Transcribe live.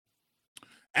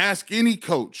Ask any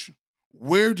coach,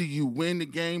 where do you win the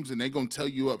games? And they're going to tell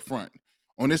you up front.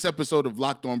 On this episode of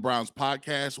Locked On Browns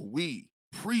podcast, we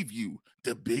preview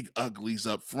the big uglies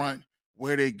up front,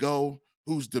 where they go,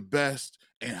 who's the best,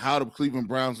 and how the Cleveland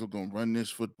Browns are going to run this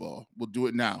football. We'll do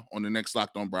it now on the next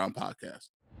Locked On Brown podcast.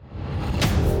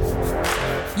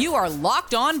 You are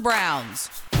Locked On Browns,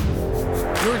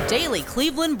 your daily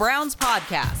Cleveland Browns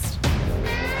podcast.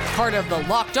 Part of the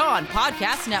Locked On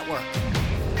Podcast Network.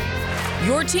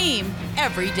 Your team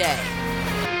every day.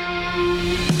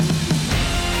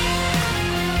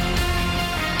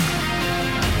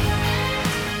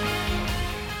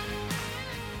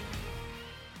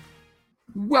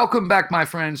 Welcome back, my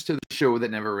friends, to the show that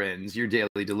never ends. Your daily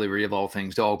delivery of all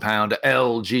things Dog Pound,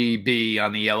 LGB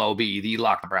on the LOB, the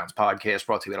Locked On Browns podcast,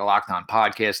 brought to you by the Locked On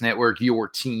Podcast Network. Your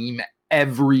team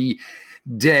every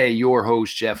day. Your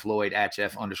host, Jeff Lloyd, at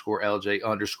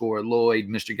Jeff_LJ_Lloyd,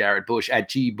 Mr. Garrett Bush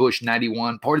at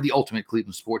GBush91, part of the Ultimate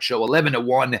Cleveland Sports Show, 11 to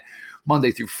 1,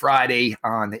 Monday through Friday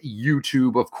on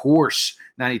YouTube. Of course,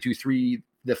 92.3,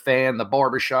 The Fan, The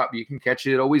Barbershop. You can catch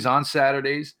it always on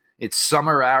Saturdays. It's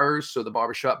summer hours, so the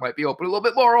barbershop might be open a little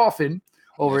bit more often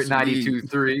over at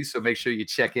 92.3, so make sure you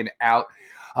check in out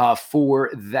for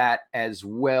that as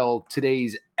well.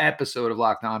 Today's episode of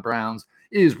Locked On Browns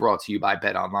is brought to you by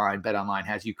BetOnline. BetOnline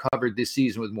has you covered this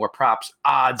season with more props,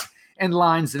 odds, and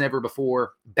lines than ever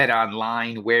before.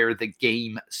 BetOnline, where the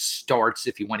game starts.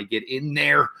 If you want to get in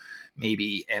there,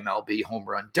 maybe MLB Home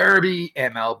Run Derby,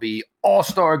 MLB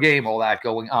All-Star Game, all that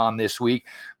going on this week.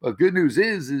 But good news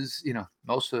is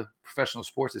most of professional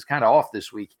sports is kind of off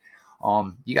this week.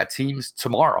 You got teams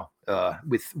tomorrow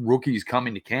with rookies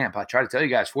coming to camp. I try to tell you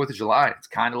guys, 4th of July, it's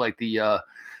kind of like the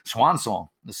swan song,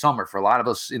 the summer for a lot of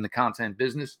us in the content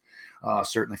business.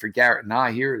 Certainly for Garrett and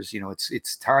I here is,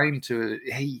 it's time to,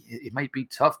 hey, it might be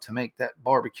tough to make that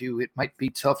barbecue. It might be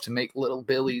tough to make little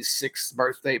Billy's 6th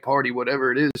birthday party,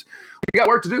 whatever it is. We got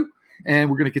work to do.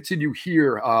 And we're going to continue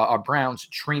here our Browns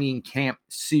training camp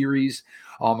series.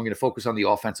 We're going to focus on the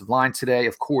offensive line today.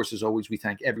 Of course, as always, we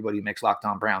thank everybody who makes Locked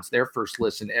On Browns their first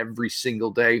listen every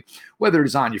single day, whether it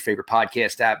is on your favorite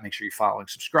podcast app. Make sure you're following,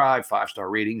 subscribe,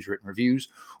 5-star ratings, written reviews,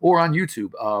 or on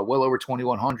YouTube. Well over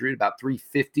 2,100, about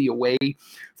 350 away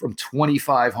from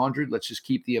 2,500. Let's just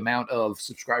keep the amount of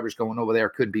subscribers going over there.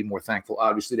 Couldn't be more thankful,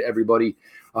 obviously, to everybody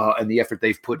and the effort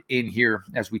they've put in here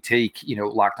as we take,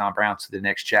 Locked On Browns to the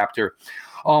next chapter.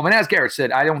 And as Garrett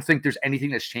said, I don't think there's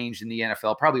anything that's changed in the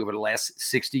NFL probably over the last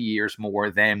 60 years more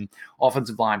than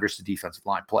offensive line versus defensive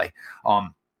line play.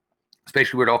 It's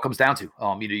basically what it all comes down to.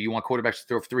 You want quarterbacks to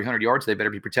throw for 300 yards, they better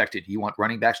be protected. You want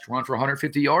running backs to run for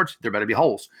 150 yards, there better be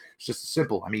holes. It's just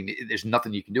simple. There's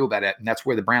nothing you can do about it. And that's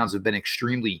where the Browns have been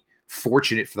extremely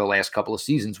fortunate for the last couple of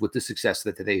seasons with the success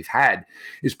that they've had,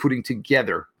 is putting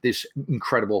together this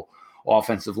incredible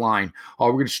offensive line.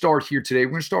 We're going to start here today.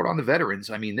 We're going to start on the veterans.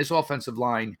 This offensive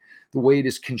line, the way it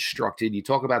is constructed, you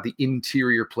talk about the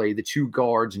interior play, the two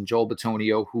guards and Joel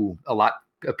Bitonio, who a lot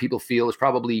of people feel is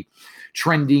probably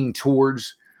trending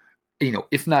towards,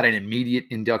 if not an immediate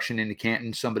induction into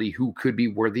Canton, somebody who could be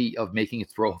worthy of making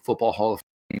it through Football Hall of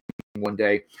Fame one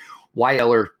day. Wyatt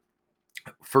Teller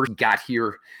first got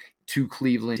here to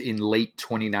Cleveland in late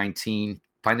 2019.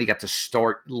 Finally got to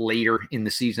start later in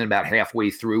the season, about halfway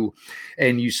through.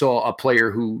 And you saw a player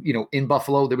who, in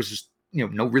Buffalo, there was just,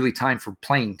 no really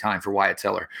playing time for Wyatt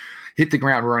Teller. Hit the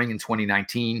ground running in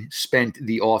 2019, spent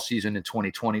the offseason in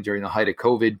 2020 during the height of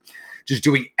COVID, just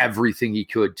doing everything he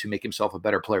could to make himself a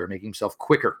better player, making himself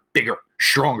quicker, bigger,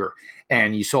 stronger.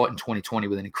 And you saw it in 2020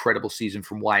 with an incredible season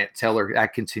from Wyatt Teller.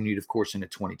 That continued, of course, into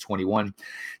 2021.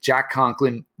 Jack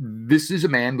Conklin, this is a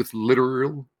man with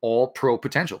literal all-pro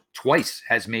potential. Twice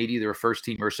has made either a first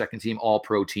team or a second team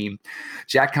all-pro team.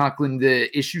 Jack Conklin,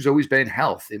 the issue's always been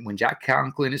health. And when Jack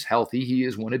Conklin is healthy, he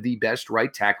is one of the best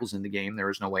right tackles in the game. There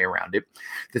is no way around it.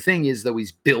 The thing is, though,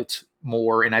 he's built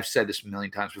more, and I've said this a million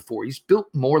times before, he's built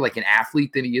more like an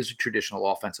athlete than he is a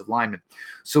traditional offensive lineman.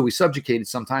 So he's subjugated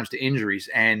sometimes to injuries.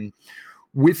 And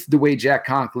with the way Jack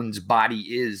Conklin's body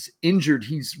is injured,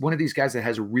 he's one of these guys that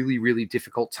has a really, really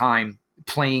difficult time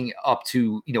playing up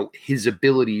to, his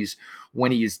abilities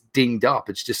when he is dinged up.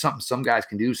 It's just something some guys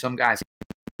can do, some guys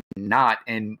not.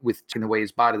 And with the way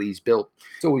his body is built,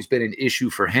 it's always been an issue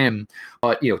for him.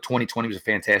 But, 2020 was a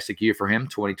fantastic year for him.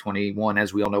 2021,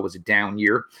 as we all know, was a down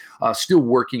year. Still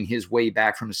working his way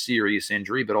back from a serious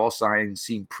injury, but all signs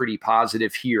seem pretty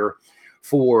positive here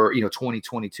for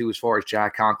 2022 as far as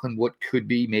Jack Conklin, what could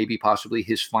be maybe possibly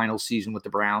his final season with the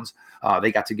Browns.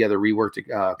 They got together, reworked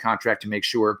a contract to make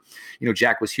sure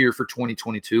Jack was here for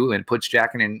 2022, and puts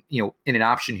Jack in an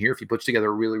option here. If he puts together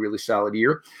a really, really solid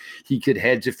year, he could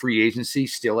head to free agency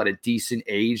still at a decent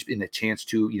age, in the chance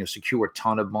to secure a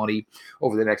ton of money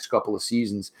over the next couple of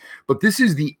seasons. But this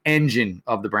is the engine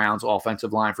of the Browns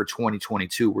offensive line for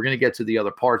 2022. We're going to get to the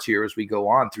other parts here as we go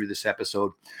on through this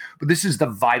episode, but this is the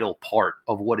vital part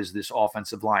of what is this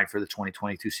offensive line for the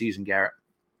 2022 season, Garrett.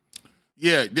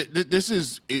 Yeah, this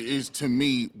is to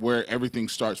me where everything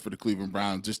starts for the Cleveland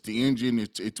Browns. Just the engine,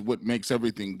 it's what makes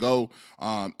everything go.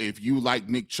 If you like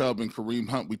Nick Chubb and Kareem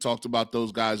Hunt, we talked about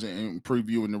those guys in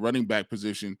preview in the running back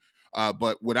position.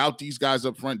 But without these guys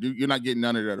up front, dude, you're not getting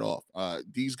none of that off.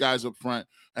 These guys up front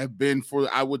have been, for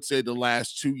I would say, the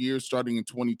last 2 years, starting in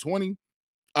 2020,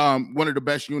 one of the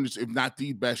best units, if not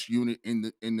the best unit in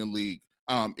the league.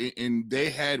 And they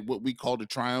had what we call the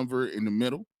triumvirate in the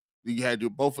middle. You had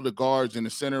both of the guards in the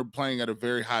center playing at a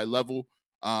very high level.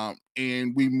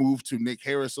 And we moved to Nick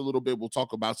Harris a little bit. We'll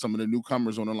talk about some of the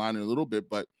newcomers on the line in a little bit.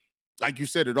 But like you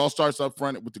said, it all starts up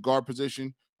front with the guard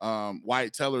position.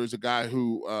 Wyatt Teller is a guy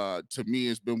who, to me,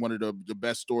 has been one of the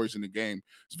best stories in the game.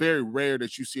 It's very rare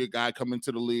that you see a guy come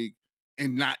into the league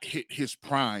and not hit his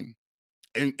prime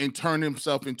and turn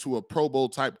himself into a Pro Bowl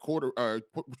type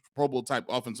Pro Bowl type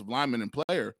offensive lineman and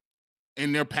player,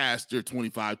 and they're past their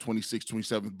 25, 26,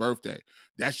 27th birthday.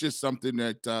 That's just something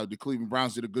that the Cleveland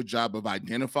Browns did a good job of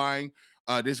identifying.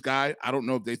 This guy, I don't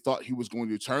know if they thought he was going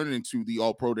to turn into the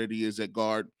all-pro that he is at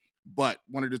guard, but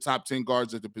one of the top 10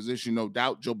 guards at the position, no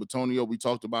doubt. Joe Bitonio, we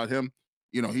talked about him.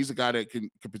 He's a guy that can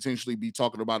potentially be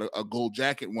talking about a gold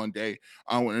jacket one day,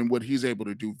 and what he's able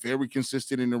to do. Very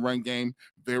consistent in the run game,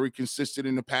 very consistent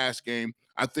in the pass game.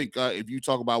 I think if you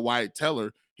talk about Wyatt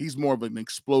Teller, he's more of an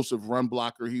explosive run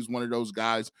blocker. He's one of those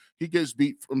guys. He gets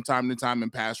beat from time to time in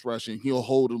pass rush, and he'll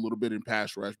hold a little bit in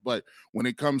pass rush. But when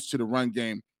it comes to the run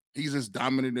game, he's as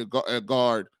dominant a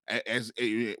guard as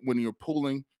when you're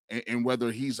pulling, and whether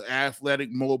he's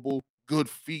athletic, mobile, good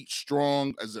feet,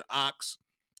 strong as an ox.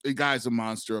 The guy's a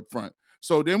monster up front.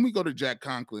 So then we go to Jack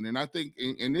Conklin, and I think,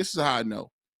 and this is how I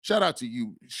know. Shout out to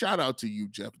you,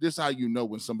 Jeff. This is how you know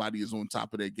when somebody is on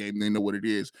top of their game. They know what it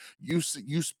is. You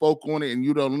spoke on it, and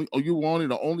you're one of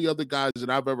the only other guys that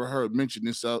I've ever heard mention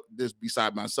this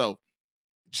beside myself.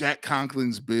 Jack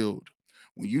Conklin's build.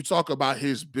 When you talk about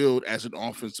his build as an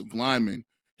offensive lineman,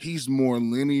 he's more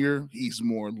linear. He's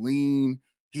more lean.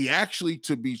 He actually,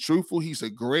 to be truthful, he's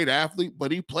a great athlete,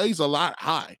 but he plays a lot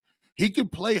high. He can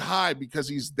play high because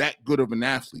he's that good of an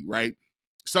athlete, right?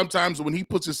 Sometimes when he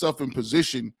puts himself in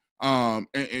position,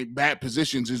 in bad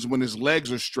positions, is when his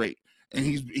legs are straight and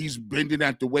he's bending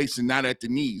at the waist and not at the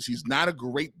knees. He's not a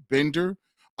great bender,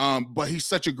 but he's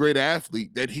such a great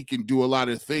athlete that he can do a lot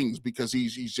of things because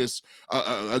he's just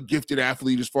a gifted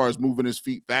athlete as far as moving his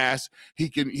feet fast. He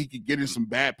can get in some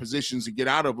bad positions and get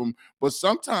out of them. But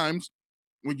sometimes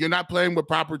when you're not playing with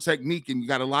proper technique and you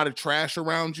got a lot of trash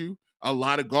around you, a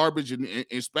lot of garbage, and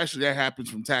especially that happens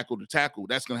from tackle to tackle.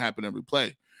 That's going to happen every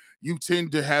play. You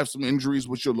tend to have some injuries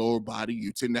with your lower body.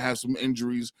 You tend to have some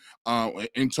injuries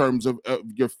in terms of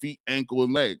your feet, ankle,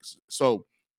 and legs. So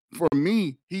for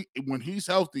me, when he's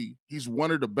healthy, he's one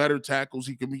of the better tackles.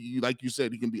 He can be, like you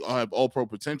said, he can have all pro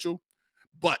potential.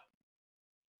 But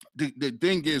the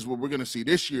thing is, what we're going to see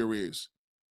this year is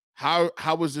how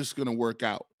is this going to work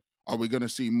out? Are we going to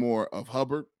see more of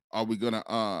Hubbard? Are we gonna,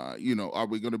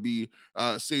 be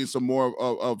seeing some more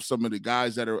of some of the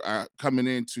guys that are coming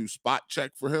in to spot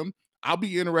check for him? I'll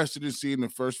be interested in seeing the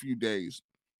first few days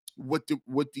what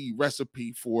the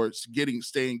recipe for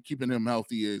keeping him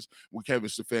healthy is with Kevin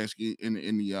Stefanski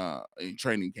in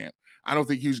training camp. I don't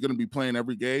think he's going to be playing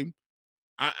every game.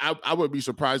 I would be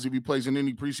surprised if he plays in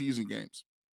any preseason games.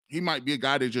 He might be a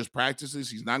guy that just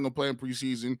practices. He's not going to play in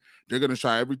preseason. They're going to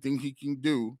try everything he can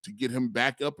do to get him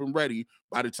back up and ready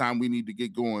by the time we need to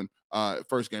get going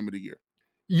first game of the year.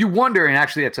 You wonder, and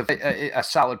actually that's a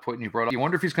solid point you brought up. You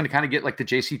wonder if he's going to kind of get like the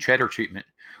JC Treader treatment,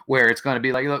 where it's going to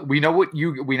be like, look, we know what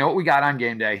we got on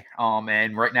game day.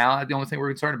 And right now, the only thing we're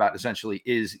concerned about essentially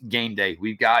is game day.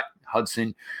 We've got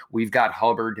Hudson, we've got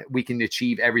Hubbard. We can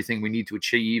achieve everything we need to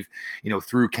achieve,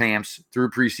 through camps,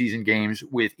 through preseason games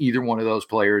with either one of those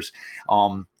players,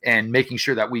 and making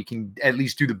sure that we can at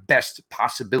least do the best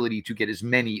possibility to get as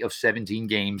many of 17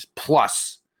 games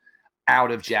plus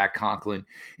out of Jack Conklin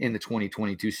in the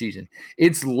 2022 season.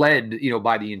 It's led,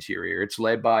 by the interior. It's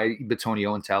led by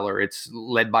Bitonio and Teller. It's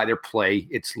led by their play.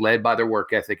 It's led by their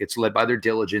work ethic. It's led by their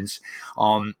diligence.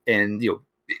 And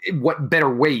what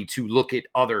better way to look at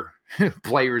other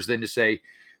players than to say,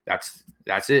 That's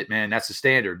it, man. That's the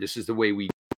standard. This is the way we.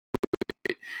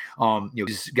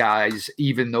 These guys,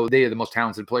 even though they are the most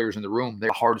talented players in the room, they're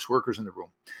the hardest workers in the room.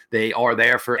 They are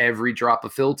there for every drop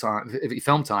of film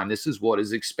time. This is what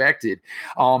is expected.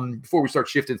 Before we start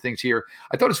shifting things here,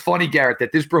 I thought it's funny, Garrett,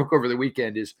 that this broke over the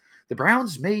weekend. Is the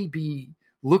Browns may be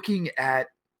looking at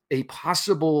a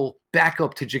possible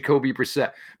backup to Jacoby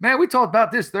Brissett. Man, we talked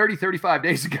about this 30, 35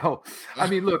 days ago. I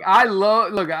mean, look,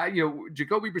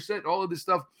 Jacoby Brissett, all of this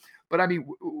stuff. But I mean,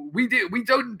 we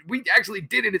actually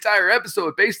did an entire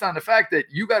episode based on the fact that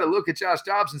you got to look at Josh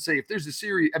Dobbs and say, if there's a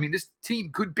series, I mean, this team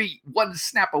could be one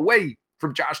snap away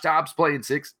from Josh Dobbs playing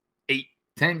 6, 8,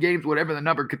 10 games, whatever the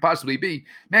number could possibly be.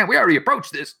 Man, we already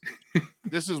approached this.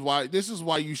 This is why this is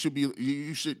why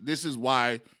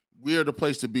we're the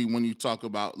place to be when you talk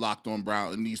about Locked On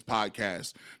Brown in these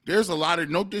podcasts. There's a lot of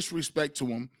no disrespect to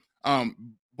them.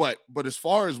 But as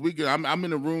far as we get, I'm in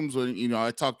the rooms when,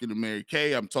 I talk to Mary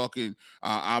Kay. I'm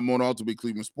on Ultimate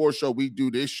Cleveland Sports Show. We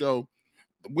do this show.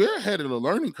 We're ahead of the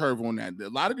learning curve on that. A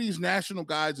lot of these national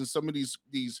guys and some of these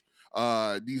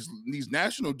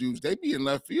national dudes, they be in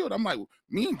left field. I'm like,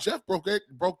 me and Jeff broke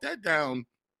that down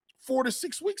 4 to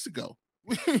 6 weeks ago.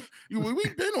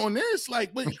 We've been on this,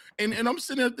 and I'm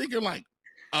sitting there thinking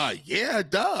yeah,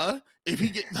 duh. If he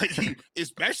get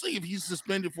especially if he's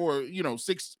suspended for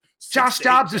 6. Josh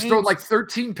Dobbs has thrown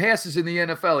 13 passes in the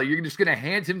NFL. You're just going to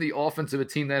hand him the offense of a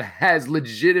team that has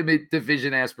legitimate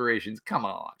division aspirations. Come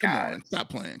on, stop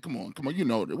playing. Come on. You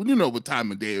know what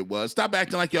time of day it was. Stop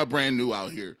acting like y'all brand new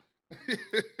out here.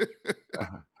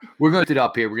 We're going to get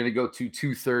up here. We're going to go to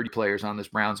 230 players on this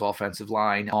Browns offensive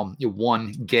line.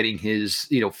 One getting his,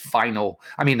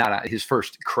 his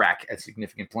first crack at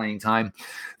significant playing time.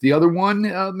 The other one,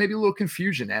 maybe a little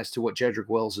confusion as to what Jedrick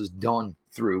Wills has done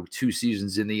through 2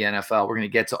 seasons in the NFL. We're going to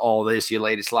get to all this. Your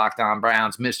latest Locked On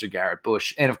Browns, Mr. Garrett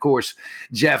Bush, and of course,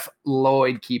 Jeff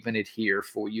Lloyd keeping it here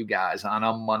for you guys on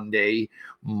a Monday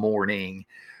morning.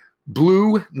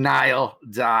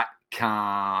 BlueNile.com.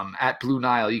 At Blue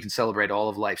Nile, you can celebrate all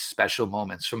of life's special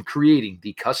moments, from creating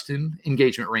the custom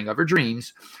engagement ring of your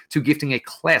dreams to gifting a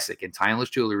classic and timeless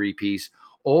jewelry piece,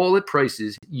 all at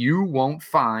prices you won't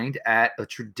find at a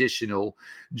traditional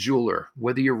jeweler.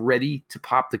 Whether you're ready to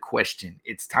pop the question,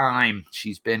 it's time.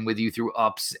 She's been with you through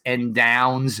ups and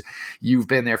downs. You've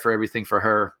been there for everything for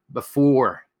her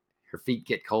before her feet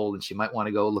get cold and she might want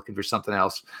to go looking for something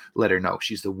else. Let her know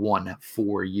she's the one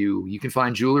for you. You can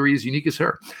find jewelry as unique as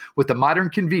her with the modern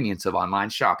convenience of online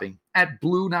shopping at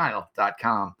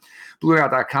BlueNile.com.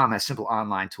 BlueNile.com has simple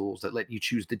online tools that let you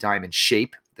choose the diamond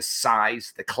shape, the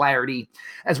size, the clarity,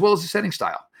 as well as the setting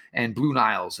style. And Blue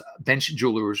Nile's bench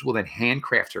jewelers will then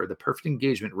handcraft her the perfect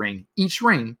engagement ring. Each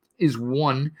ring is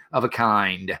one of a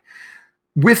kind.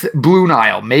 With Blue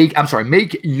Nile, make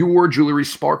your jewelry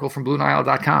sparkle from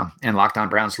BlueNile.com. And Locked On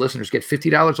Browns listeners get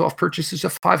 $50 off purchases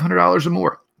of $500 or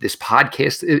more. This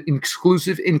podcast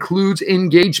exclusive includes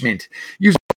engagement.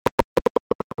 Use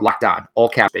Locked On, all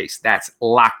cap space. That's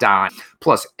Locked On.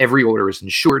 Plus, every order is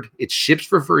insured. It ships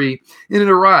for free, and it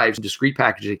arrives in discreet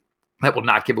packaging that will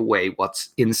not give away what's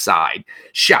inside.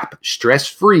 Shop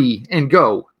stress-free and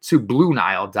go to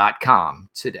BlueNile.com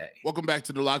today. Welcome back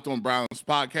to the Locked On Browns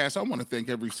podcast. I want to thank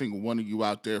every single one of you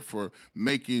out there for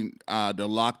making the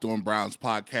Locked On Browns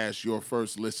podcast your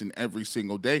first listen every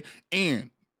single day.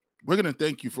 And we're going to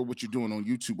thank you for what you're doing on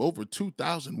YouTube. Over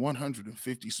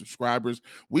 2,150 subscribers.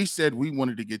 We said we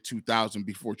wanted to get 2,000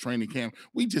 before training camp.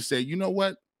 We just said, you know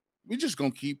what? We're just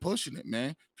going to keep pushing it,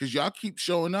 man, because y'all keep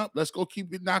showing up. Let's go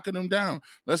keep knocking them down.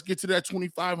 Let's get to that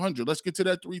 2,500. Let's get to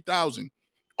that 3,000.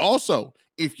 Also,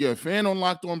 if you're a fan on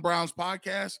Locked On Browns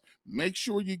podcast, make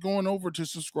sure you're going over to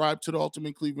subscribe to the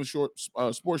Ultimate Cleveland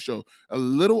Sports Show. A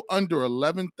little under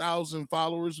 11,000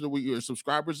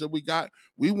 subscribers that we got.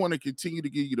 We want to continue to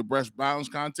give you the best Browns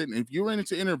content. And if you're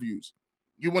into interviews,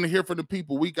 you want to hear from the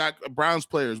people. We got Browns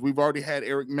players. We've already had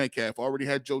Eric Metcalf, already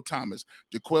had Joe Thomas,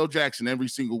 Jaquel Jackson every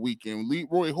single weekend,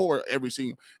 Leroy Hoare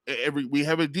we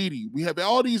have Aditi. We have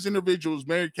all these individuals,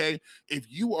 Mary Kay. If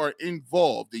you are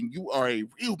involved and you are a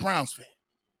real Browns fan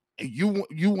and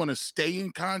you want to stay in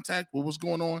contact with what's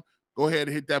going on, go ahead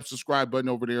and hit that subscribe button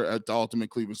over there at the Ultimate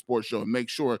Cleveland Sports Show and make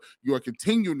sure you are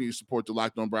continuing to support the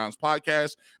Locked On Browns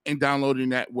podcast and downloading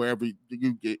that wherever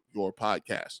you get your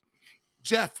podcast.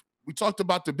 Jeff, we talked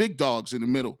about the big dogs in the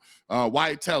middle.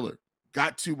 Wyatt Teller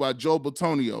got to Joe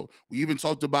Bitonio. We even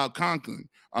talked about Conklin.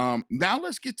 Now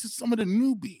let's get to some of the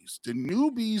newbies. The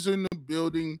newbies are in the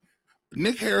building.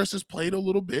 Nick Harris has played a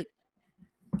little bit.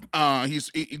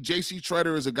 J.C.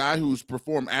 Treader is a guy who's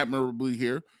performed admirably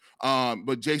here.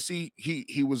 But J.C.,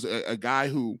 he was a guy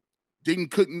who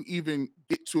couldn't even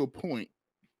get to a point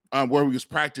where he was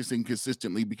practicing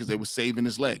consistently because they were saving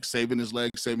his legs, saving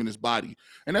his body.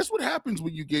 And that's what happens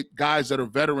when you get guys that are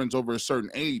veterans over a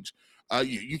certain age.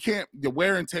 You can't, the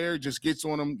wear and tear just gets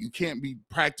on them. You can't be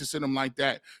practicing them like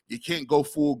that. You can't go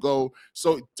full go.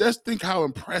 So just think how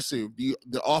impressive the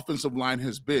offensive line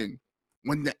has been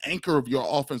when the anchor of your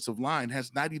offensive line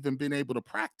has not even been able to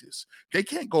practice. They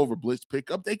can't go over blitz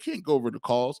pickup. They can't go over the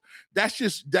calls. That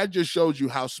just shows you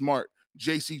how smart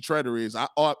JC Tretter is.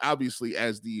 Obviously,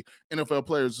 as the NFL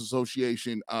Players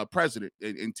Association president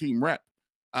and team rep,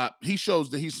 he shows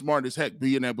that he's smart as heck,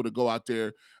 being able to go out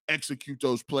there, execute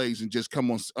those plays, and just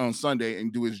come on Sunday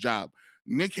and do his job.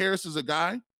 Nick Harris is a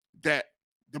guy that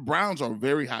the Browns are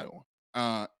very high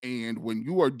on. And when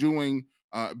you are doing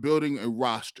building a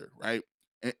roster, right?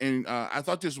 And I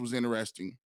thought this was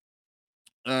interesting.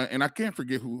 And I can't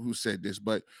forget who said this,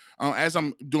 but as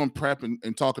I'm doing prep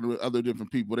and talking to other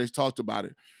different people, they talked about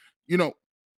it. You know,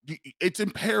 it's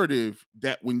imperative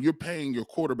that when you're paying your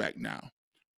quarterback now,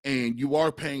 and you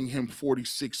are paying him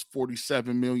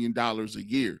 $47 million a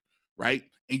year, right?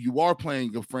 And you are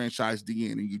playing a franchise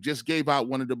DN, and you just gave out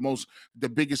one of the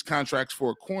biggest contracts for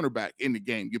a cornerback in the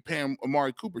game. You're paying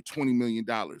Amari Cooper $20 million.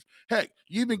 Heck,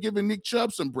 you even giving Nick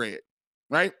Chubb some bread,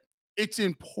 right? It's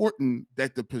important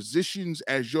that the positions,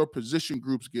 as your position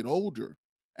groups get older,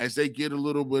 as they get a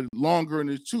little bit longer in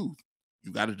the tooth,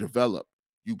 you got to develop.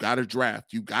 You got to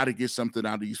draft. You got to get something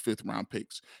out of these fifth-round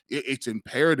picks. It's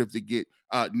imperative to get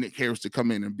Nick Harris to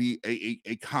come in and be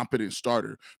a competent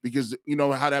starter, because you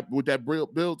know how that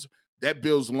builds? That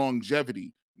builds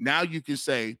longevity. Now you can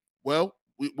say, well,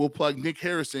 we'll plug Nick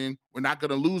Harris in. We're not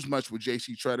going to lose much with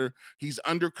JC Tretter. He's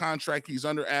under contract. He's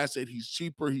under asset. He's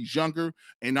cheaper. He's younger.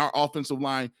 And our offensive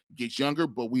line gets younger,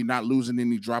 but we're not losing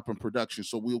any drop in production.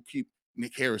 So we'll keep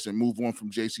Nick Harris and move on from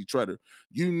JC Tretter.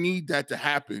 You need that to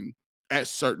happen at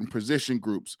certain position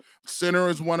groups. Center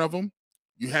is one of them.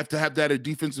 You have to have that at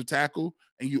defensive tackle,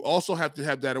 and you also have to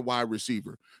have that at wide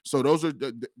receiver. So those are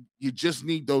you just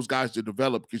need those guys to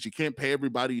develop, because you can't pay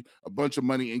everybody a bunch of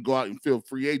money and go out and fill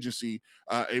free agency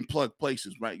and plug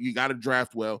places, right? You got to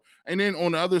draft well. And then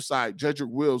on the other side, Jedrick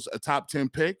Wills, a top 10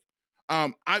 pick.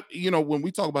 When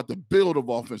we talk about the build of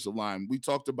offensive line, we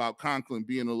talked about Conklin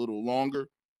being a little longer.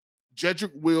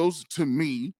 Jedrick Wills, to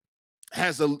me,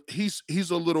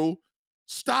 he's a little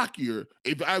stockier.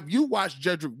 If you watch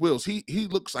Jedrick Wills, he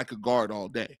looks like a guard all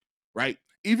day, right?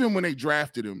 Even when they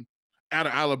drafted him out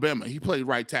of Alabama, he played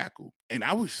right tackle. And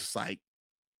I was just like,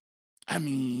 I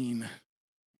mean,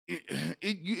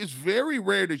 it's very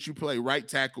rare that you play right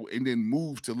tackle and then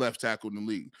move to left tackle in the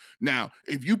league. Now,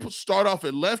 if you start off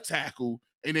at left tackle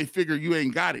and they figure you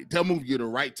ain't got it, they'll move you to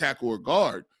right tackle or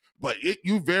guard. But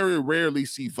you very rarely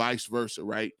see vice versa,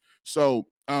 right? So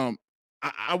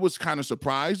I was kind of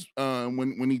surprised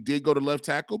when he did go to left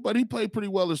tackle, but he played pretty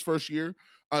well his first year.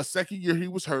 Second year, he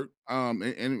was hurt. And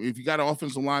if you got an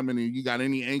offensive lineman and you got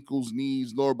any ankles,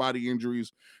 knees, lower body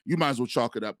injuries, you might as well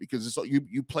chalk it up, because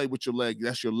you play with your leg.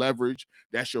 That's your leverage.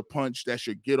 That's your punch. That's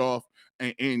your get off.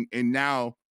 And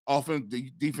now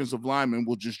the defensive lineman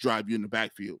will just drive you in the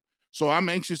backfield. So I'm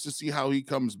anxious to see how he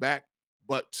comes back.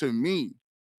 But to me,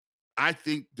 I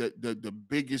think that the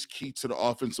biggest key to the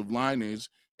offensive line is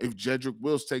if Jedrick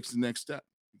Wills takes the next step.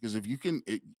 Because if you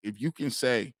can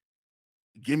say,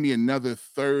 give me another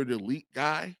third elite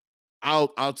guy,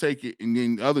 I'll take it, and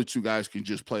then the other two guys can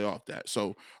just play off that.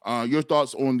 So your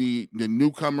thoughts on the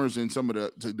newcomers and some of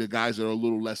the guys that are a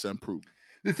little less improved?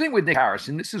 The thing with Nick Harris,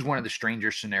 and this is one of the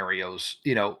stranger scenarios,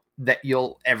 that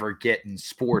you'll ever get in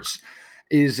sports,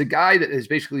 is a guy that has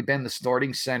basically been the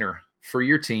starting center for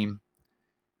your team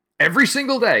every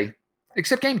single day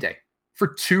except game day for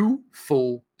 2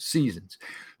 full seasons.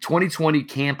 2020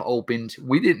 camp opened.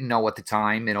 We didn't know at the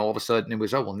time, and all of a sudden it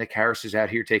was, Nick Harris is out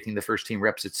here taking the first team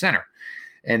reps at center.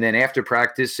 And then after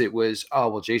practice, it was,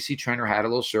 JC Tretter had a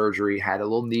little surgery, had a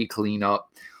little knee cleanup.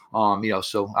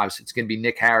 So obviously it's going to be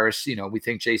Nick Harris. We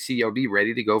think JC will be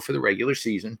ready to go for the regular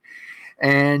season.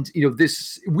 And,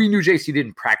 we knew JC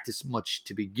didn't practice much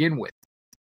to begin with.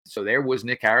 So there was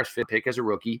Nick Harris, fifth pick as a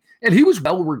rookie, and he was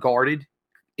well regarded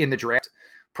in the draft.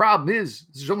 Problem is,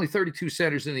 there's only 32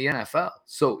 centers in the NFL.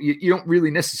 So you don't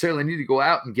really necessarily need to go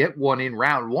out and get one in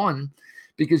round one,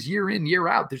 because year in, year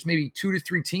out, there's maybe 2 to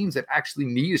 3 teams that actually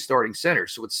need a starting center.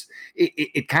 So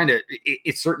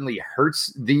it certainly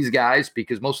hurts these guys,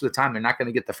 because most of the time they're not going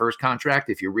to get the first contract.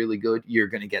 If you're really good, you're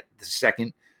going to get the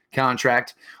second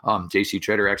contract. JC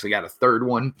Tretter actually got a third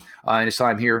one in his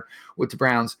time here with the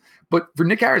Browns. But for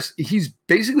Nick Harris, he's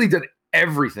basically done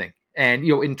everything And,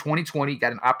 in 2020,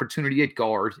 got an opportunity at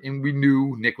guard, and we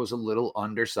knew Nick was a little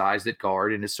undersized at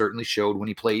guard, and it certainly showed when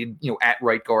he played, at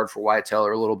right guard for Wyatt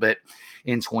Teller a little bit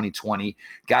in 2020.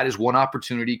 Got his one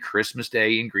opportunity Christmas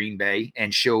Day in Green Bay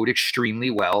and showed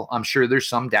extremely well. I'm sure there's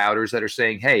some doubters that are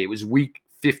saying, hey, it was week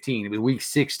 15, it was week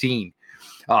 16.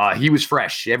 He was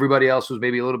fresh. Everybody else was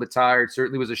maybe a little bit tired.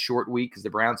 Certainly was a short week because the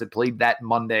Browns had played that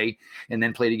Monday and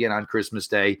then played again on Christmas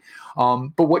Day.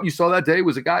 But what you saw that day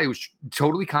was a guy who was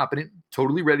totally competent,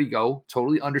 totally ready to go,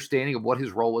 totally understanding of what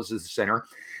his role was as a center.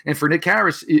 And for Nick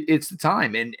Harris, it's the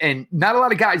time. And not a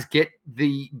lot of guys get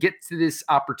to this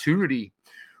opportunity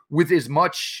with as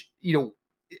much,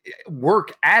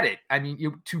 work at it. I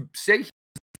mean, to say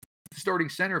starting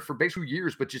center for basically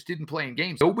years, but just didn't play in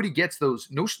games. Nobody gets those.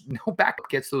 No backup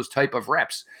gets those type of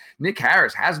reps. Nick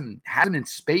Harris hasn't in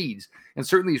spades, and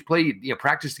certainly he's played,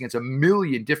 practiced against a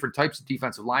million different types of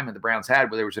defensive linemen the Browns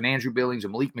had, where there was an Andrew Billings, a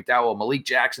Malik McDowell, a Malik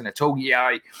Jackson, a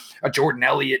Togiai, a Jordan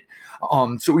Elliott.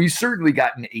 So he's certainly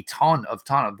gotten a ton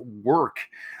of work.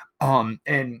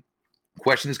 And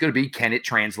question is going to be, can it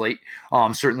translate?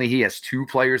 Certainly he has two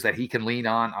players that he can lean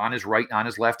on his right, on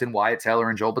his left, and Wyatt Teller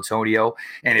and Joel Bitonio.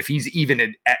 And if he's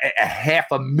even a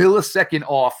half a millisecond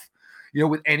off,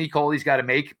 with any call he's got to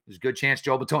make, there's a good chance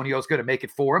Joel Bitonio is going to make it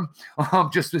for him.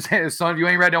 Just as his son, you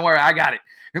ain't right, don't worry, I got it.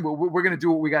 We're going to do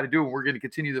what we got to do, and we're going to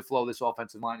continue the flow this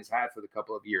offensive line has had for the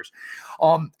couple of years.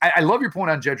 I love your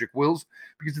point on Jedrick Wills,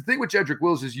 because the thing with Jedrick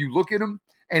Wills is you look at him,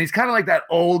 and he's kind of like that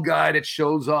old guy that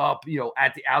shows up,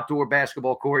 at the outdoor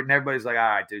basketball court, and everybody's like, all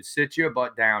right, dude, sit your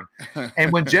butt down.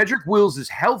 And when Jedrick Wills is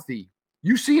healthy,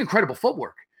 you see incredible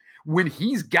footwork. When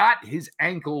he's got his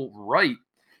ankle right,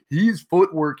 his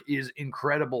footwork is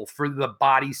incredible for the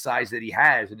body size that he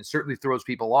has, and it certainly throws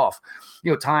people off.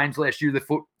 Times last year,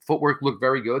 the footwork looked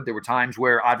very good. There were times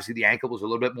where obviously the ankle was a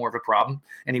little bit more of a problem,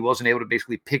 and he wasn't able to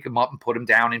basically pick him up and put him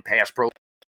down in pass pro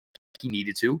he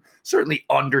needed to. Certainly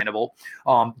understandable.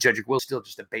 Jedrick Wills still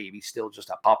just a baby, still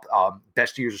just a pup.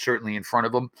 Best years are certainly in front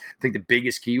of him. I think the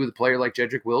biggest key with a player like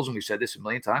Jedrick Wills, and we've said this a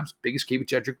million times, biggest key with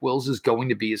Jedrick Wills is going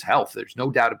to be his health. There's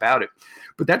no doubt about it.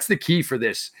 But that's the key for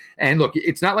this. And look,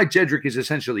 it's not like Jedrick is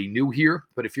essentially new here,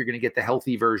 but if you're going to get the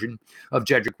healthy version of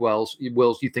Jedrick Wills,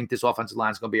 you think this offensive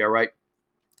line is going to be all right?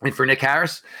 And for Nick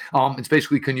Harris, it's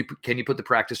basically, can you put the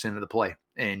practice into the play?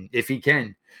 And if he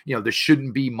can, there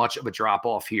shouldn't be much of a drop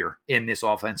off here in this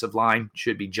offensive line.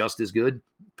 Should be just as good.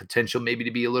 Potential maybe to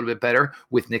be a little bit better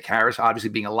with Nick Harris, obviously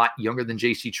being a lot younger than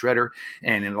J.C. Tretter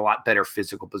and in a lot better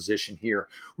physical position here.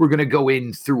 We're going to go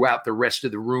in throughout the rest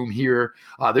of the room here.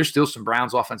 There's still some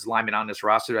Browns offensive linemen on this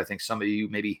roster. I think some of you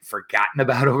maybe forgotten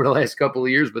about over the last couple of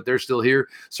years, but they're still here.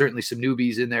 Certainly some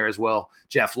newbies in there as well.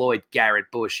 Jeff Lloyd, Garrett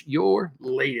Bush, your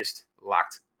latest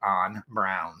Locked On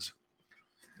Browns.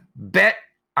 Bet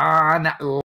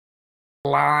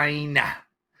Online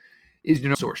is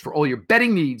your source for all your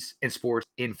betting needs and sports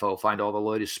info. Find all the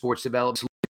latest sports developments,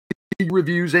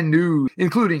 reviews, and news,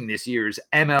 including this year's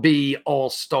MLB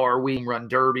All-Star Week, Run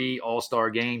Derby, All-Star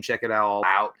Game. Check it all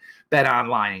out. Bet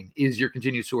Online is your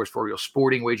continued source for your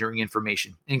sporting wagering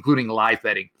information, including live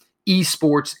betting,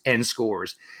 esports, and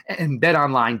scores. And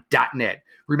BetOnline.net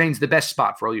remains the best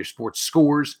spot for all your sports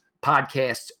scores,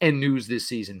 podcasts, and news this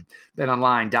season.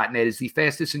 BetOnline.net is the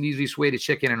fastest and easiest way to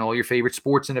check in on all your favorite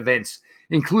sports and events,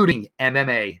 including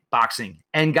MMA, boxing,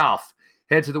 and golf.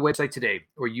 Head to the website today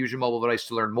or use your mobile device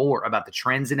to learn more about the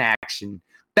trends in action.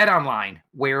 BetOnline,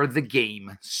 where the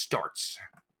game starts.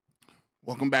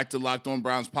 Welcome back to Locked On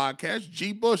Browns podcast.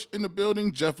 G. Bush in the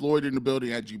building, Jeff Lloyd in the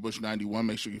building at GBush91.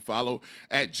 Make sure you follow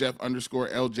at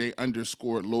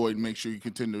Jeff_LJ_Lloyd. Make sure you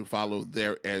continue to follow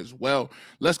there as well.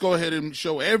 Let's go ahead and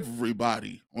show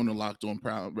everybody on the Locked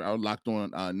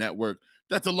On network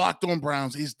that the Locked On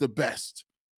Browns is the best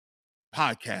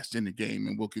podcast in the game,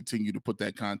 and we'll continue to put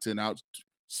that content out.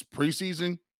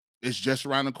 Preseason is just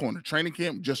around the corner. Training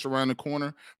camp just around the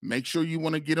corner. Make sure you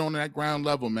want to get on that ground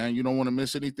level, man. You don't want to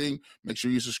miss anything. Make sure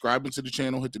you subscribe to the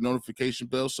channel, hit the notification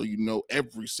bell so you know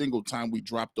every single time we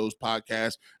drop those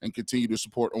podcasts, and continue to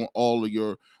support on all of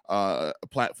your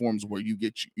platforms where you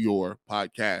get your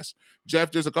podcasts.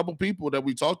 Jeff, there's a couple people that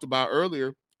we talked about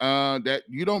earlier that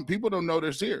people don't know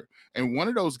there's here. And one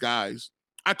of those guys,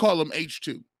 I call them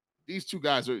H2. These two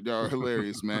guys are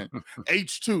hilarious, man.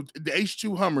 H2, the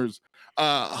H2 Hummers,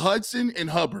 Hudson and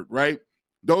Hubbard, right?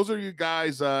 Those are your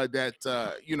guys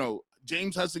that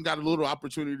James Hudson got a little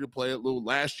opportunity to play a little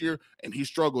last year, and he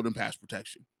struggled in pass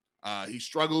protection. He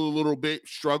struggled a little bit,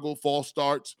 false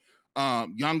starts.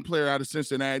 Young player out of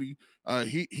Cincinnati.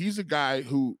 He's a guy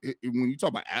who, when you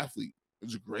talk about athlete,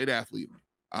 is a great athlete.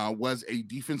 Was a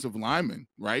defensive lineman,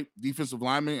 right? Defensive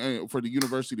lineman for the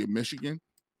University of Michigan.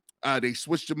 They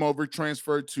switched him over,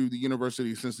 transferred to the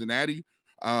University of Cincinnati,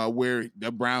 where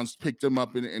the Browns picked him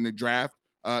up in the draft.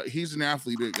 He's an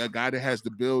athlete, a guy that has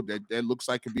the build that looks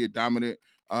like could be a dominant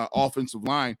offensive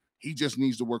line. He just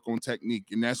needs to work on technique,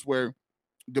 and that's where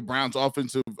the Browns'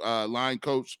 offensive line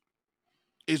coach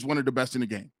is one of the best in the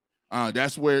game.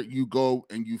 That's where you go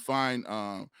and you find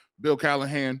Bill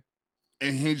Callahan,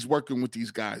 and he's working with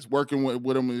these guys, working with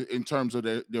them in terms of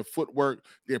their footwork,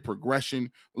 their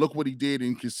progression. Look what he did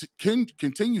and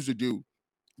continues to do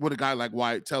with a guy like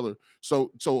Wyatt Teller.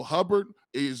 So Hubbard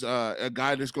is a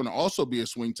guy that's going to also be a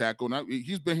swing tackle. Now,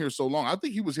 he's been here so long. I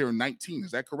think he was here in 19.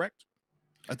 Is that correct?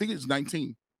 I think it's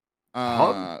 19.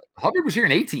 Hubbard was here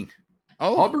in 18.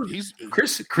 Oh, Hubbard,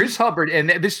 Chris Hubbard, and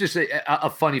this is just a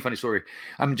funny story.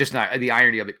 I'm just not the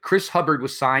irony of it. Chris Hubbard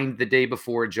was signed the day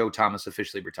before Joe Thomas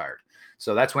officially retired.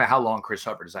 So that's how long Chris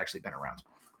Hubbard has actually been around.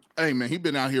 Hey man, he's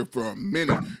been out here for a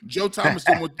minute. Joe Thomas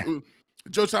went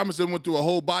through a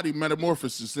whole body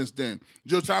metamorphosis since then.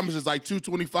 Joe Thomas is like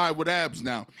 225 with abs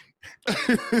now.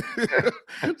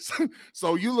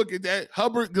 so you look at that.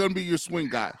 Hubbard gonna be your swing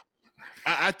guy.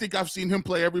 I think I've seen him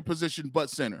play every position but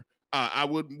center. I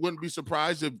wouldn't be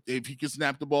surprised if he can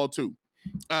snap the ball too.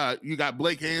 You got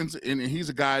Blake Hands, and he's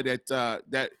a guy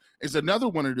that is another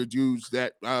one of the dudes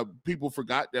that people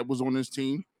forgot that was on this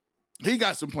team. He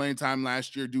got some playing time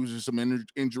last year due to some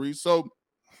injuries. So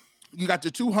you got the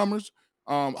two Hummers,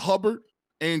 Hubbard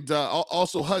and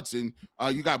also Hudson.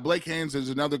 You got Blake Hands as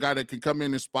another guy that can come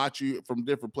in and spot you from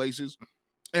different places.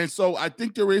 And so I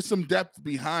think there is some depth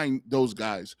behind those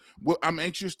guys. What I'm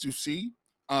anxious to see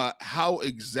how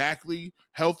exactly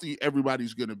healthy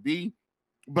everybody's going to be.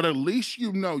 But at least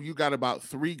you got about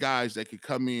three guys that could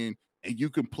come in and you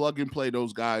can plug and play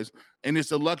those guys. And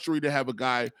it's a luxury to have a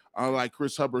guy like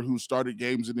Chris Hubbard who started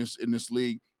games in this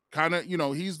league. Kind of,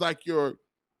 he's like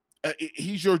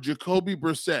he's your Jacoby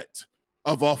Brissett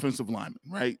of offensive linemen,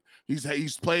 right?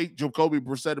 He's played. Jacoby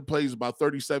Brissett plays about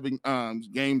 37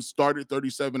 games, started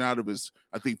 37 out of his,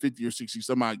 I think, 50 or 60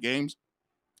 some odd games.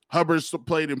 Hubbard's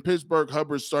played in Pittsburgh.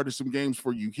 Hubbard started some games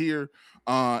for you here.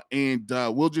 And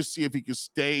we'll just see if he can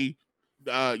stay,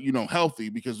 healthy,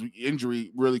 because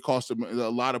injury really cost him a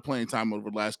lot of playing time over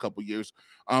the last couple of years.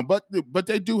 But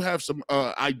they do have some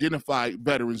identified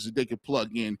veterans that they could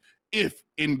plug in if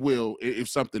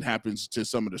something happens to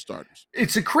some of the starters.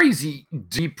 It's a crazy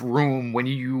deep room when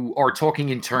you are talking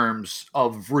in terms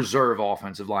of reserve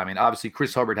offensive linemen. Obviously,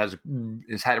 Chris Hubbard has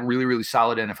had a really, really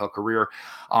solid NFL career.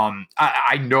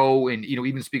 I know, and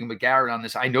even speaking with Garrett on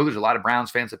this, I know there's a lot of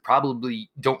Browns fans that probably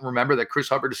don't remember that Chris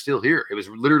Hubbard is still here. It was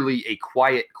literally a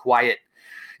quiet, and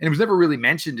it was never really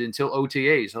mentioned until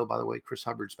OTAs. Oh, by the way, Chris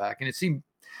Hubbard's back, and it seemed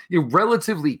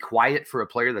relatively quiet for a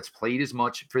player that's played as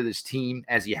much for this team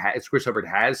as Chris Hubbard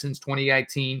has since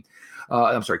 2018.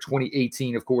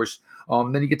 2018, of course.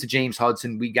 Then you get to James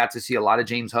Hudson. We got to see a lot of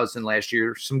James Hudson last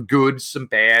year. Some good, some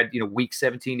bad. Week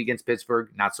 17 against Pittsburgh,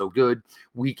 not so good.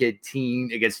 Week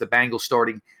 18 against the Bengals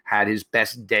starting, had his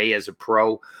best day as a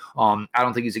pro. I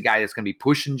don't think he's a guy that's going to be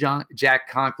pushing Jack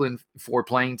Conklin for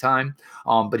playing time,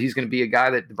 but he's going to be a guy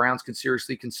that the Browns can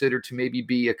seriously consider to maybe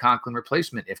be a Conklin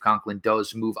replacement if Conklin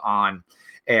does move on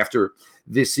after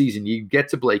this season. You get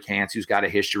to Blake Hance, who's got a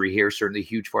history here, certainly a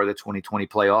huge part of the 2020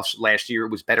 playoffs. Last year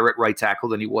was better at right tackle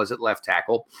than he was at left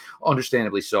tackle,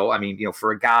 understandably so. I mean,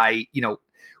 for a guy,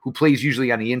 who plays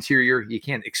usually on the interior, you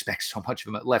can't expect so much of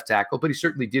him at left tackle, but he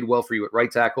certainly did well for you at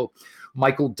right tackle.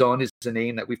 Michael Dunn is a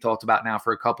name that we've talked about now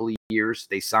for a couple of years.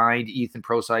 They signed Ethan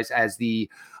Procyse as the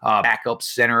backup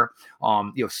center,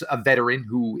 a veteran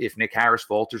who, if Nick Harris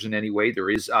falters in any way, there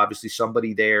is obviously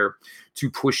somebody there to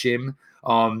push him.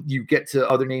 You get to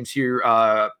other names here.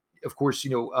 Of course,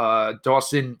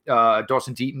 Dawson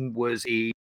Deaton was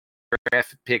a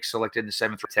draft pick selected in the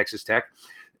 7th for Texas Tech.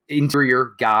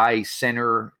 Interior guy,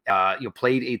 center,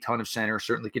 played a ton of center,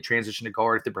 certainly could transition to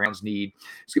guard if the Browns need.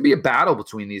 It's going to be a battle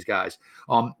between these guys.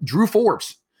 Drew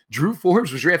Forbes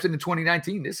was drafted in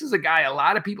 2019. This is a guy a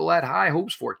lot of people had high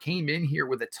hopes for. Came in here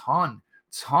with a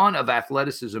ton of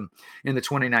athleticism in the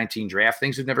 2019 draft.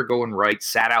 Things are never going right.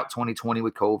 Sat out 2020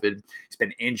 with COVID. He's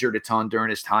been injured a ton during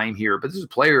his time here. But this is a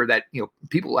player that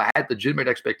people had legitimate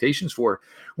expectations for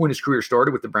when his career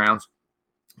started with the Browns.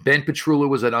 Ben Petrula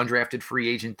was an undrafted free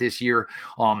agent this year.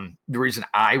 The reason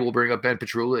I will bring up Ben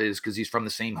Petrula is because he's from the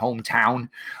same hometown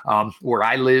where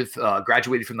I live,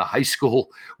 graduated from the high school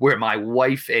where my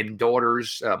wife and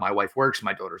daughters, my wife works,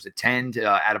 my daughters attend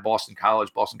out of Boston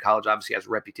College. Boston College obviously has a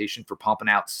reputation for pumping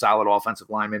out solid offensive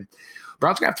linemen.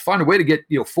 Browns going to have to find a way to get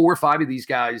 4 or 5 of these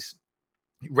guys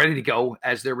ready to go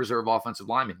as their reserve offensive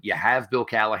lineman. You have Bill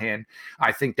Callahan.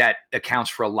 I think that accounts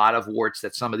for a lot of warts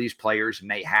that some of these players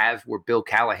may have, where Bill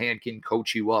Callahan can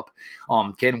coach you up,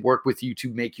 can work with you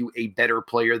to make you a better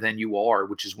player than you are,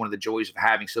 which is one of the joys of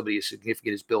having somebody as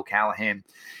significant as Bill Callahan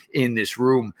in this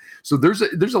room. So there's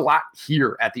a lot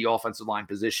here at the offensive line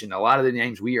position. A lot of the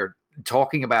names we are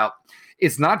talking about,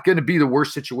 it's not going to be the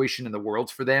worst situation in the world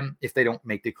for them if they don't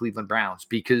make the Cleveland Browns,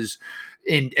 because,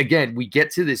 and again, we get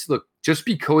to this, look, just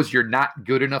because you're not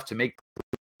good enough to make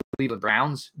the Cleveland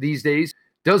Browns these days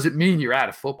doesn't mean you're out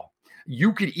of football.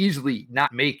 You could easily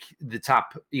not make the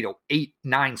top, 8,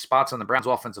 9 spots on the Browns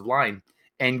offensive line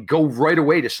and go right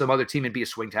away to some other team and be a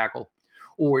swing tackle,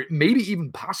 or maybe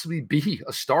even possibly be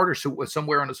a starter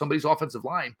somewhere on somebody's offensive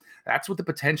line. That's what the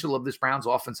potential of this Browns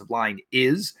offensive line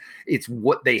is. It's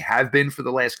what they have been for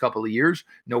the last couple of years.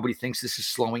 Nobody thinks this is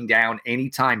slowing down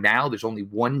anytime now. There's only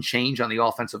one change on the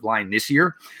offensive line this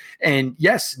year. And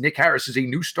yes, Nick Harris is a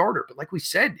new starter, but like we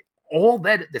said, all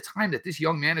that the time that this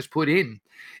young man has put in,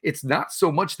 it's not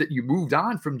so much that you moved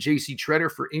on from J.C.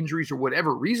 Tretter for injuries or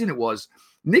whatever reason it was.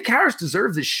 Nick Harris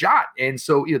deserves a shot. And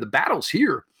so, the battles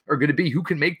here are going to be who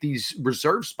can make these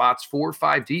reserve spots 4 or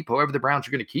 5 deep, however the Browns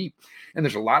are going to keep. And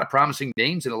there's a lot of promising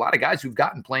names and a lot of guys who've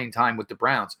gotten playing time with the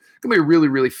Browns. It's going to be a really,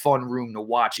 really fun room to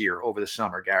watch here over the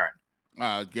summer, Garrett.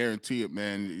 Guarantee it,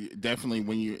 man. Definitely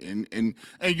when you and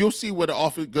you'll see what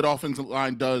a good offensive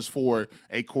line does for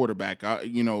a quarterback.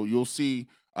 You'll see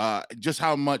just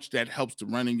how much that helps the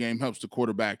running game, helps the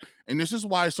quarterback. And this is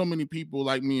why so many people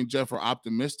like me and Jeff are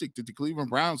optimistic that the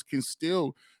Cleveland Browns can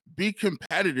still be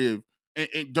competitive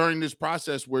during this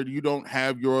process where you don't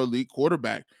have your elite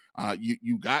quarterback.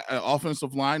 You got an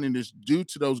offensive line, and it's due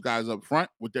to those guys up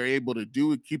front, what they're able to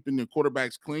do at keeping the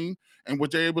quarterbacks clean and what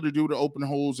they're able to do to open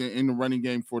holes in the running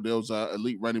game for those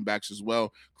elite running backs as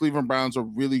well. Cleveland Browns are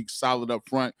really solid up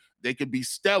front. They could be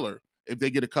stellar if they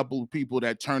get a couple of people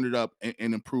that turn it up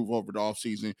and improve over the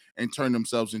offseason and turn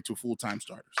themselves into full-time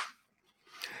starters.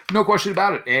 No question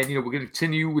about it. And, we're going to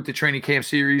continue with the training camp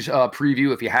series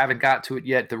preview. If you haven't got to it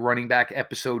yet, the running back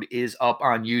episode is up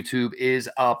on YouTube, is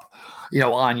up,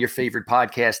 on your favorite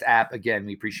podcast app. Again,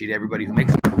 we appreciate everybody who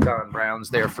makes Locked On Browns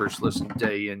their first listen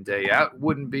day in, day out.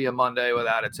 Wouldn't be a Monday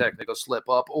without a technical slip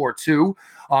up or two.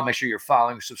 Make sure you're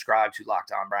following, subscribe to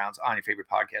Locked On Browns on your favorite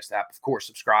podcast app. Of course,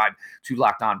 subscribe to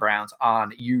Locked On Browns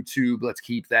on YouTube. Let's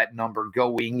keep that number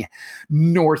going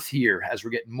north here as we're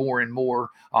getting more and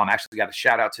more. Actually got a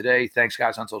shout out today. Thanks,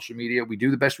 guys, on social media. We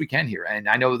do the best we can here. And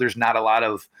I know there's not a lot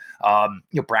of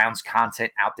Browns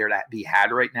content out there to be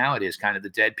had right now. It is kind of the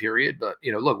dead period. But,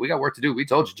 look, we got work to do. We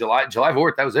told you July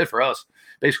 4th, that was it for us.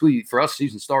 Basically, for us,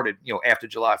 season started, after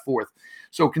July 4th.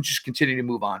 So we can just continue to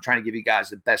move on, trying to give you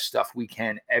guys the best stuff we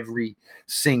can every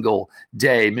single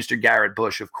day. Mr. Garrett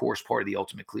Bush, of course, part of the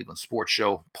Ultimate Cleveland Sports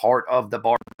Show, part of the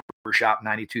Barbershop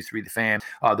 92.3 The Fan.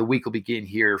 The week will begin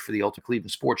here for the Ultimate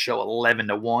Cleveland Sports Show, 11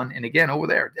 to 1. And again, over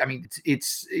there, I mean,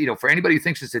 it's for anybody who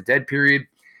thinks it's a dead period,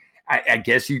 I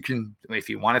guess you can, if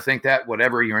you want to think that,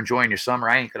 whatever, you're enjoying your summer,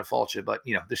 I ain't going to fault you. But,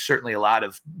 there's certainly a lot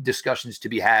of discussions to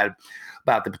be had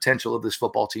about the potential of this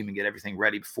football team and get everything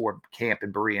ready before camp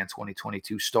in Berea in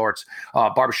 2022 starts.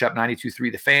 Barbershop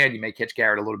 92.3 The Fan. You may catch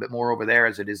Garrett a little bit more over there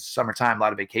as it is summertime, a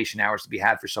lot of vacation hours to be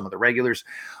had for some of the regulars.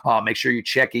 Make sure you're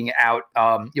checking out,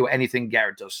 anything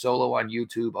Garrett does solo on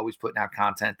YouTube, always putting out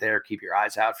content there. Keep your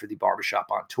eyes out for the Barbershop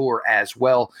on Tour as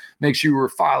well. Make sure you're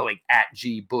following at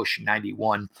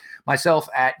GBush91. Myself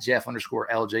at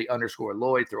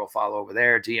Jeff_LJ_Lloyd. Throw a follow over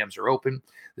there. DMs are open.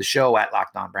 The show at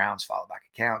Locked On Browns, follow back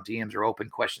account. DMs are open.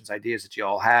 Questions, ideas that you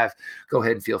all have, go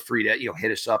ahead and feel free to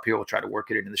hit us up here. We'll try to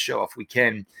work it into the show if we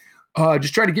can.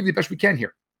 Just try to give you the best we can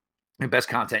here. And best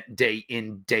content day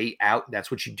in, day out.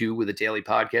 That's what you do with a daily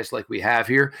podcast like we have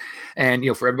here. And,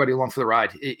 for everybody along for the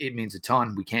ride, it means a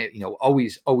ton. We can't,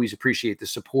 always appreciate the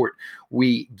support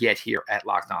we get here at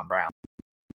Locked On Browns.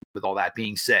 With all that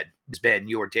being said, it's been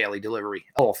your daily delivery,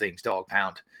 all things Dog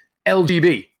Pound.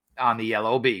 LGB on the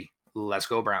LOB. Let's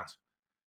go Browns.